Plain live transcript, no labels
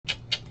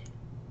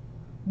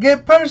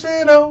Get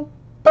personal.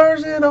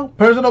 Personal.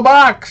 Personal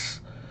box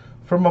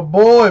from my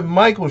boy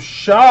Michael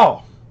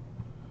Shaw.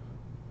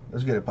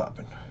 Let's get it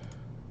popping.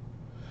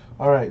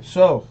 Alright,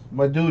 so,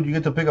 my dude, you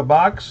get to pick a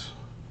box.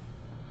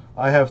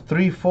 I have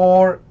 3,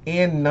 4,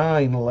 and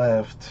 9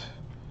 left.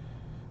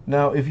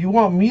 Now, if you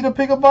want me to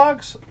pick a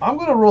box, I'm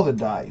going to roll the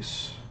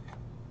dice.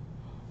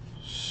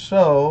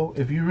 So,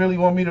 if you really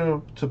want me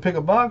to pick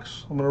a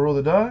box, I'm going to roll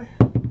the die.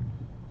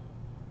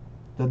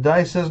 The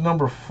die says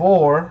number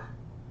 4.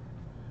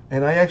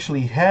 And I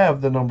actually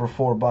have the number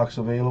 4 box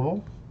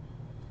available.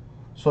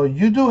 So,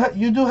 you do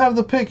have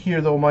the pick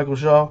here, though, Michael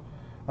Shaw.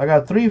 I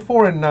got 3,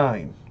 4, and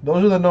 9.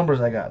 Those are the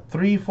numbers I got.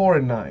 3, 4,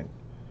 and 9.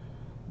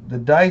 The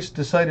dice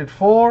decided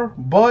 4,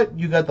 but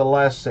you got the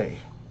last say.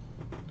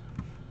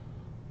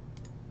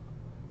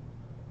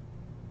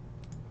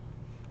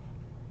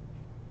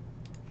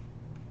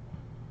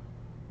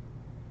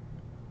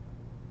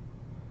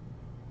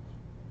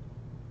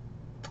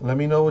 Let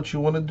me know what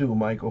you want to do,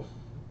 Michael.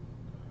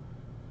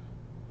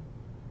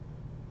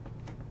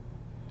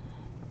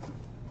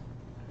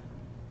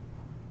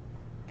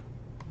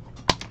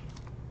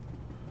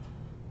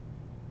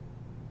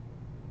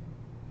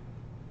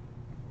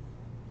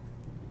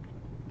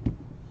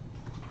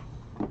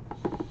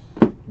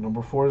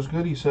 Number 4 is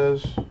good, he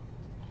says.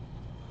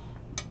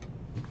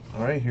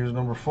 Alright, here's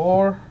number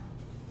 4.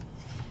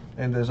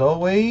 And as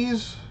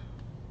always,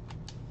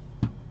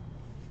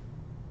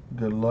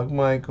 good luck,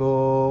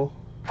 Michael.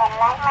 Good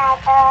luck,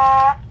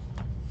 Michael.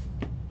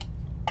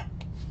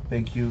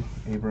 Thank you,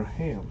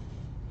 Abraham.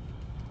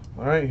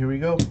 Alright, here we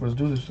go. Let's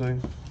do this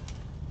thing.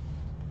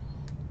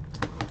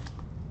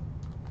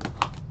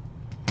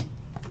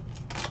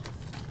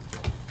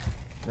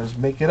 Let's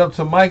make it up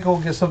to Michael.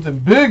 Get something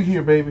big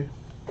here, baby.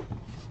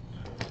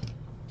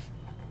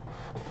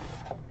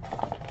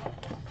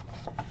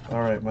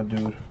 Alright, my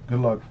dude. Good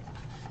luck.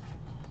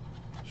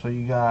 So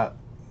you got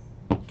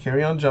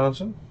Kerryon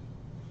Johnson.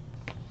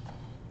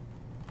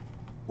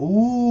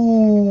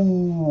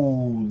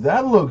 Ooh,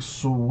 that looks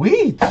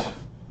sweet.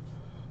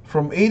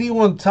 From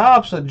 81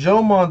 Topps, a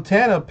Joe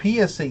Montana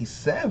PSA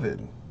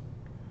 7.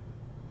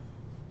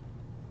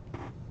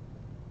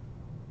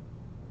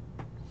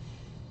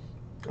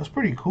 That's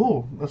pretty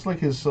cool. That's like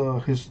his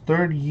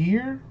 3rd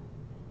year.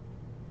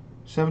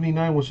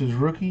 79 was his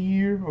rookie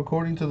year,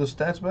 according to the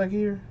stats back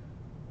here.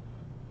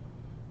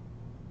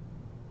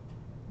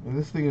 And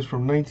this thing is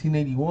from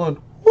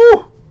 1981.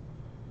 Woo!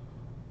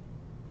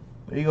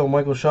 There you go,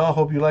 Michael Shaw.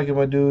 Hope you like it,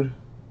 my dude.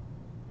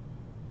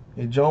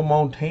 A Joe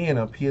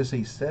Montana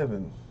PSA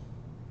 7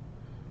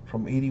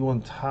 from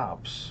 81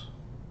 Topps.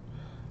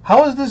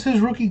 How is this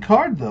his rookie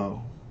card,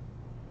 though?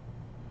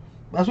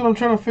 That's what I'm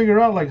trying to figure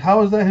out. Like,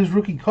 how is that his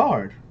rookie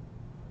card?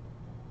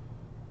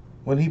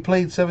 When he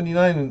played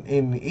 79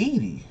 and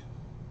 80.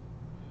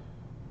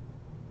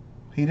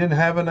 He didn't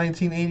have a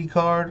 1980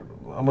 card.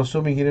 I'm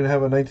assuming he didn't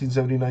have a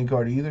 1979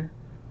 card either.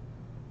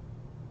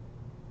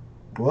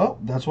 Well,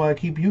 that's why I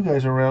keep you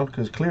guys around,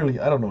 because clearly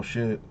I don't know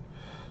shit.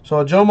 So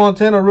a Joe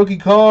Montana rookie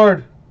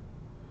card.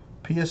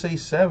 PSA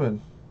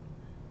 7.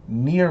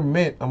 Near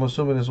mint, I'm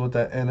assuming is what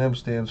that NM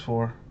stands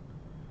for.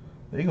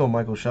 There you go,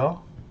 Michael Shaw.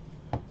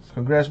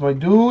 Congrats, my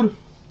dude.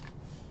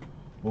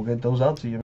 We'll get those out to you.